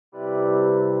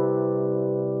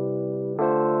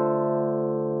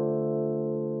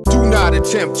not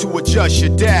attempt to adjust your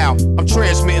dial. I'm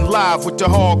transmitting live with the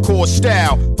hardcore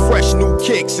style. Fresh new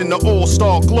kicks in the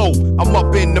all-star glow. I'm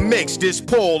up in the mix, this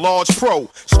Paul, large pro.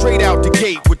 Straight out the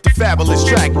gate with the fabulous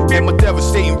track. And my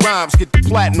devastating rhymes get the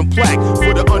platinum plaque.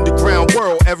 For the underground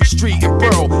world, every street and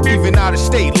borough. Even out of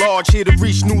state, large here to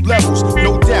reach new levels.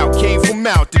 No doubt, came from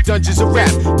out the dungeons of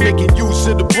rap. Making use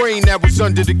of the brain that was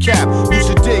under the cap. Used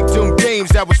to dig them games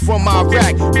that was from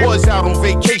Iraq. Was out on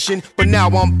vacation, but now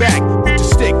I'm back. With the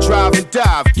stick, drive and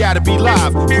dive, gotta be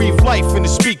live. Breathe life in the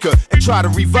speaker and try to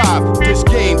revive this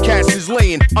game. Cast is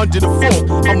laying under the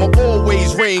fort. I'ma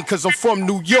always reign cause I'm from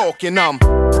New York and I'm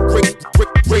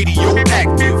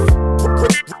radioactive.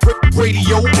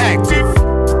 Radioactive.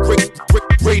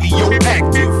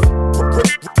 Radioactive.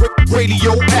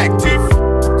 Radioactive.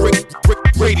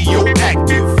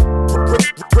 Radioactive.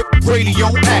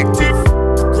 Radioactive.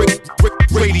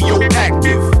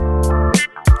 Radioactive.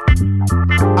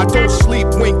 I don't sleep,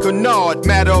 wink or nod,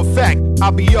 matter of fact,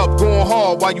 I'll be up going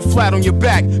hard while you flat on your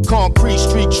back. Concrete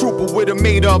street trooper with a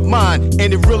made up mind.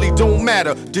 And it really don't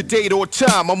matter the date or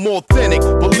time, I'm authentic.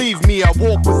 Believe me, I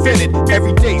walk within it.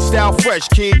 Every day, style fresh,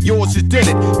 kid, yours is in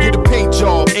it. Get a paint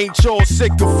job, ain't y'all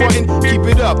sick of frontin'? Keep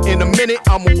it up, in a minute,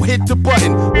 I'm gonna hit the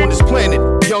button. On this planet,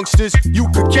 youngsters, you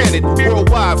could can it.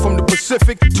 Worldwide, from the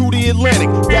Pacific to the Atlantic.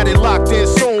 Got it locked in,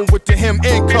 sewn with the hem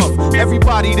and cuff.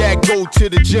 Everybody that go to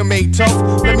the gym ain't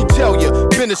tough. Let me tell you,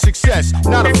 been a success,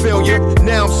 not a failure.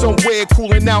 Now I'm somewhere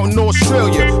cooling out in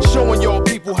Australia, showing y'all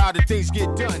people how the things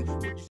get done.